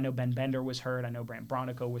come off. I know Ben Bender was hurt. I know Brant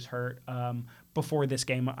Bronico was hurt before this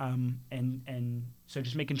game, and so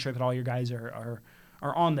just making sure that all your guys are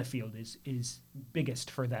on the field is biggest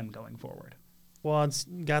for them going forward. Well, it's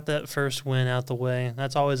got that first win out the way.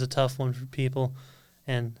 That's always a tough one for people,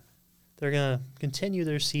 and they're going to continue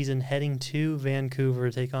their season heading to Vancouver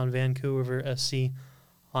to take on Vancouver FC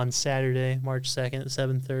on Saturday, March 2nd at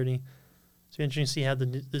 7:30. It's interesting to see how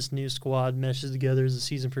this new squad meshes together as the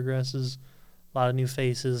season progresses. A lot of new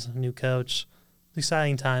faces, a new coach.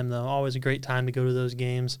 Exciting time, though. Always a great time to go to those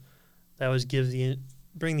games. That always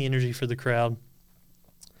bring the energy for the crowd.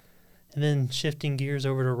 And then shifting gears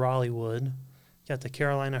over to Raleighwood, got the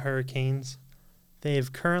Carolina Hurricanes. They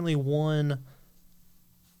have currently won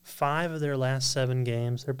 5 of their last 7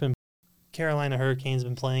 games. Carolina Hurricanes have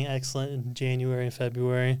been playing excellent in January and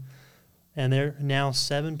February, and they're now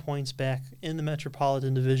 7 points back in the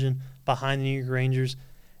Metropolitan Division behind the New York Rangers,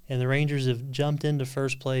 and the Rangers have jumped into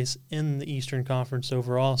first place in the Eastern Conference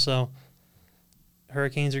overall. So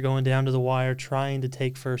Hurricanes are going down to the wire trying to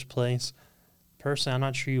take first place. Personally, I'm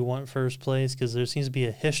not sure you want first place because there seems to be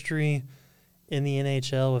a history in the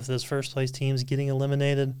NHL with those first place teams getting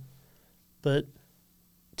eliminated. But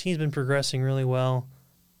the team's been progressing really well.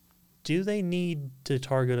 Do they need to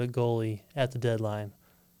target a goalie at the deadline?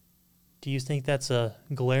 Do you think that's a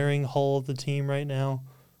glaring hole of the team right now?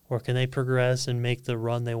 Or can they progress and make the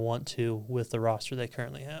run they want to with the roster they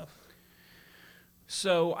currently have?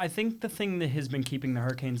 So I think the thing that has been keeping the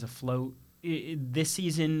Hurricanes afloat this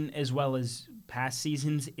season as well as past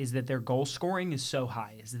seasons is that their goal scoring is so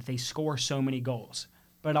high, is that they score so many goals.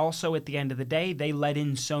 But also at the end of the day, they let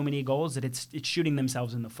in so many goals that it's shooting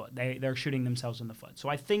themselves in the foot. They're shooting themselves in the foot. So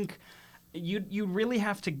I think you really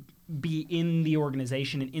have to be in the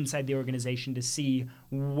organization and inside the organization to see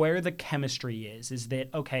where the chemistry is. Is that,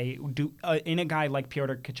 okay, in a guy like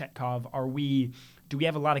Pyotr Kochetkov, do we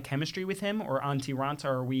have a lot of chemistry with him? Or Antti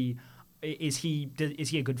Ranta, is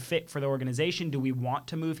he a good fit for the organization? Do we want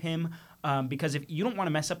to move him? Because if you don't want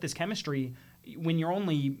to mess up this chemistry when you're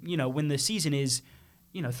only, when the season is,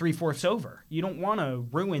 3/4 over, you don't want to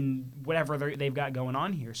ruin whatever they've got going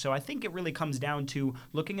on here. So I think it really comes down to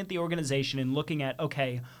looking at the organization and looking at,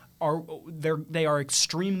 okay, they are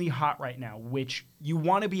extremely hot right now, which you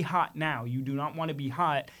want to be hot now. You do not want to be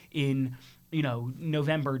hot in,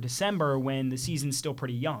 November, December when the season's still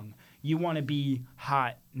pretty young. You want to be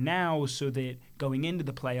hot now so that going into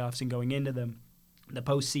the playoffs and going into the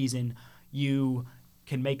postseason, you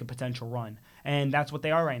can make a potential run. And that's what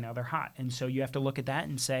they are right now. They're hot. And so you have to look at that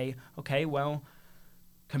and say, okay, well,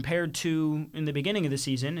 compared to in the beginning of the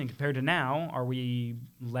season and compared to now, are we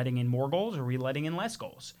letting in more goals or are we letting in less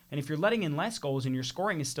goals? And if you're letting in less goals and your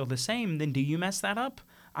scoring is still the same, then do you mess that up?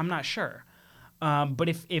 I'm not sure. But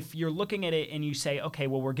if you're looking at it and you say, okay,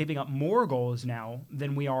 well, we're giving up more goals now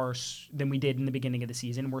than we did in the beginning of the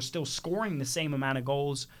season, we're still scoring the same amount of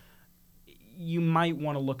goals, you might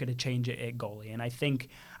want to look at a change at goalie. And I think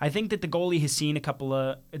that the goalie has seen that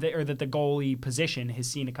the goalie position has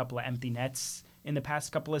seen a couple of empty nets in the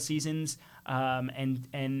past couple of seasons.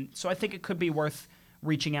 And so I think it could be worth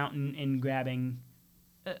reaching out and grabbing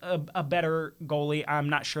a better goalie. I'm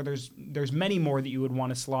not sure there's many more that you would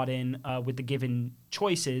want to slot in with the given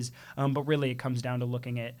choices, but really it comes down to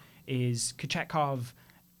looking at is Kochetkov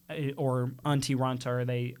or Antti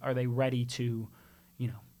Ranta, are they ready to,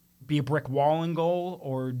 be a brick wall in goal,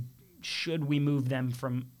 or should we move them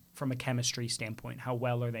from a chemistry standpoint? How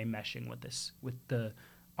well are they meshing with the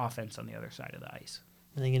offense on the other side of the ice?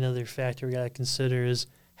 I think another factor we got to consider is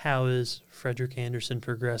how is Frederik Andersen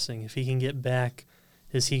progressing? If he can get back,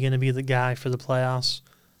 is he going to be the guy for the playoffs?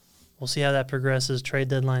 We'll see how that progresses. Trade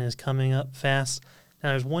deadline is coming up fast. Now,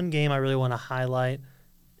 there's one game I really want to highlight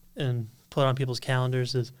and put on people's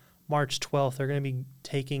calendars is March 12th. They're going to be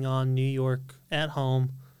taking on New York at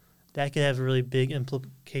home. That could have really big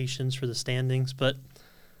implications for the standings. But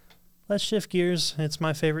let's shift gears. It's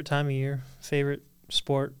my favorite time of year, favorite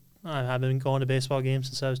sport. I've been going to baseball games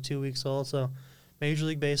since I was 2 weeks old. So Major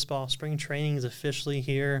League Baseball, spring training is officially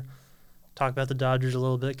here. Talk about the Dodgers a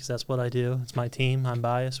little bit because that's what I do. It's my team. I'm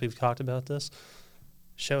biased. We've talked about this.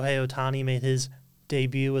 Shohei Ohtani made his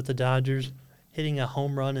debut with the Dodgers, hitting a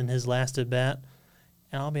home run in his last at-bat.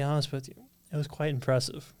 And I'll be honest with you, it was quite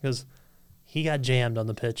impressive because he got jammed on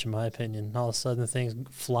the pitch, in my opinion. All of a sudden, the thing's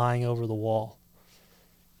flying over the wall.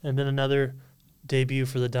 And then another debut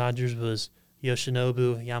for the Dodgers was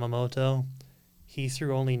Yoshinobu Yamamoto. He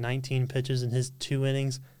threw only 19 pitches in his 2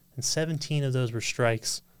 innings, and 17 of those were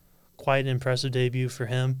strikes. Quite an impressive debut for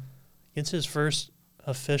him. Against his first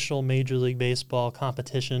official Major League Baseball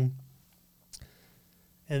competition.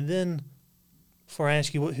 And then, before I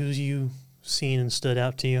ask you who's you seen and stood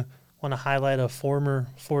out to you, I want to highlight a former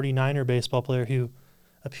 49er baseball player who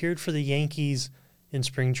appeared for the Yankees in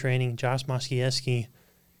spring training, Josh Moskieski.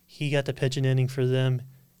 He got to pitch an inning for them.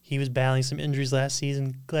 He was battling some injuries last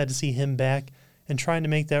season. Glad to see him back and trying to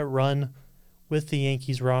make that run with the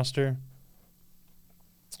Yankees roster.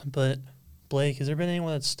 But, Blake, has there been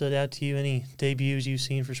anyone that stood out to you, any debuts you've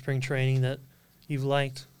seen for spring training that you've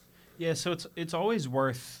liked? Yeah, so it's always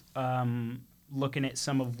worth looking at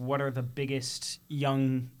some of what are the biggest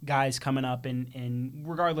young guys coming up, and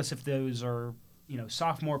regardless if those are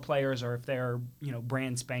sophomore players or if they're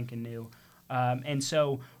brand spanking new. And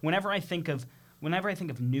so whenever I think of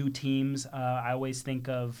new teams, I always think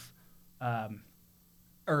of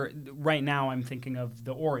or right now I'm thinking of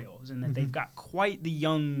the Orioles, and that they've got quite the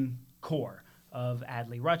young core of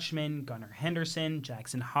Adley Rutschman, Gunnar Henderson,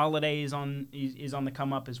 Jackson Holliday is on the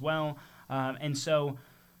come up as well, and so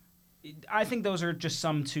I think those are just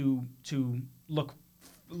some to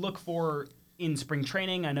look for in spring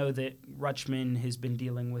training. I know that Rutschman has been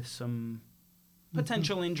dealing with some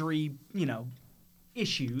potential injury,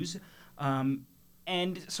 issues.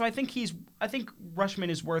 And so I think Rutschman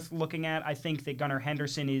is worth looking at. I think that Gunnar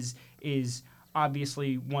Henderson is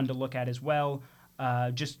obviously one to look at as well.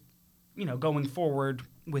 Just going forward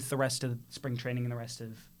with the rest of spring training and the rest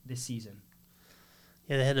of this season.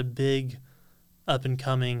 Yeah, they had a big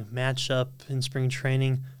up-and-coming matchup in spring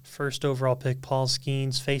training. First overall pick, Paul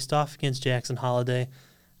Skeens, faced off against Jackson Holliday.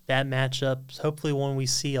 That matchup is hopefully one we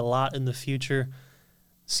see a lot in the future.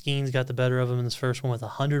 Skeens got the better of him in this first one with a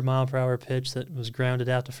 100-mile-per-hour pitch that was grounded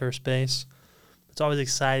out to first base. It's always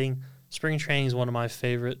exciting. Spring training is one of my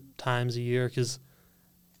favorite times of year because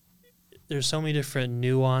there's so many different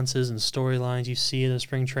nuances and storylines you see in a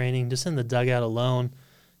spring training, just in the dugout alone.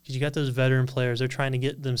 Because you got those veteran players, they're trying to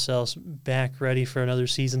get themselves back ready for another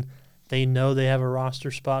season. They know they have a roster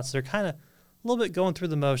spot, so they're kind of a little bit going through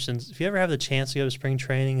the motions. If you ever have the chance to go to spring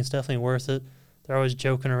training, it's definitely worth it. They're always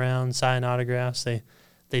joking around, signing autographs. They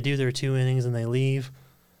do their 2 innings and they leave.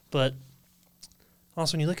 But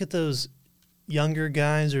also when you look at those younger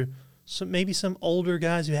guys or maybe some older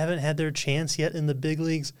guys who haven't had their chance yet in the big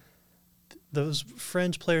leagues, those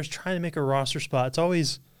fringe players trying to make a roster spot, it's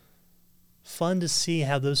always fun to see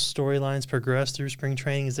how those storylines progress through spring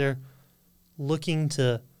training as they're looking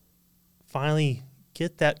to finally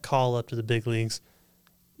get that call up to the big leagues.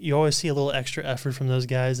 You always see a little extra effort from those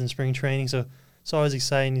guys in spring training, so it's always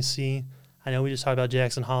exciting to see. I know we just talked about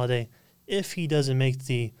Jackson Holliday. If he doesn't make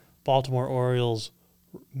the Baltimore Orioles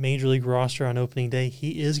Major League roster on opening day,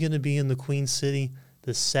 he is going to be in the Queen City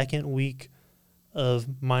the second week of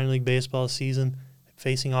minor league baseball season,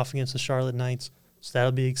 facing off against the Charlotte Knights. So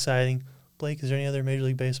that'll be exciting. Blake, is there any other Major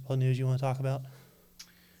League Baseball news you want to talk about?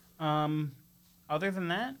 Other than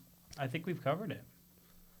that, I think we've covered it.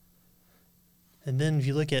 And then if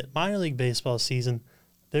you look at minor league baseball season,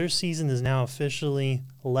 their season is now officially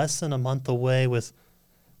less than a month away, with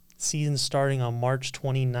season starting on March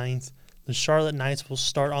 29th. The Charlotte Knights will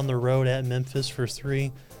start on the road at Memphis for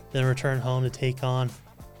 3, then return home to take on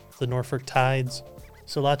the Norfolk Tides.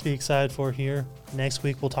 So a lot to be excited for here. Next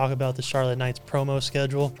week we'll talk about the Charlotte Knights promo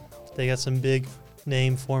schedule. They got some big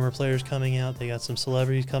name former players coming out. They got some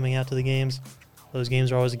celebrities coming out to the games. Those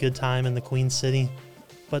games are always a good time in the Queen City.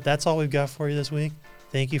 But that's all we've got for you this week.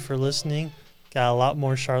 Thank you for listening. Got a lot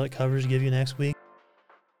more Charlotte coverage to give you next week.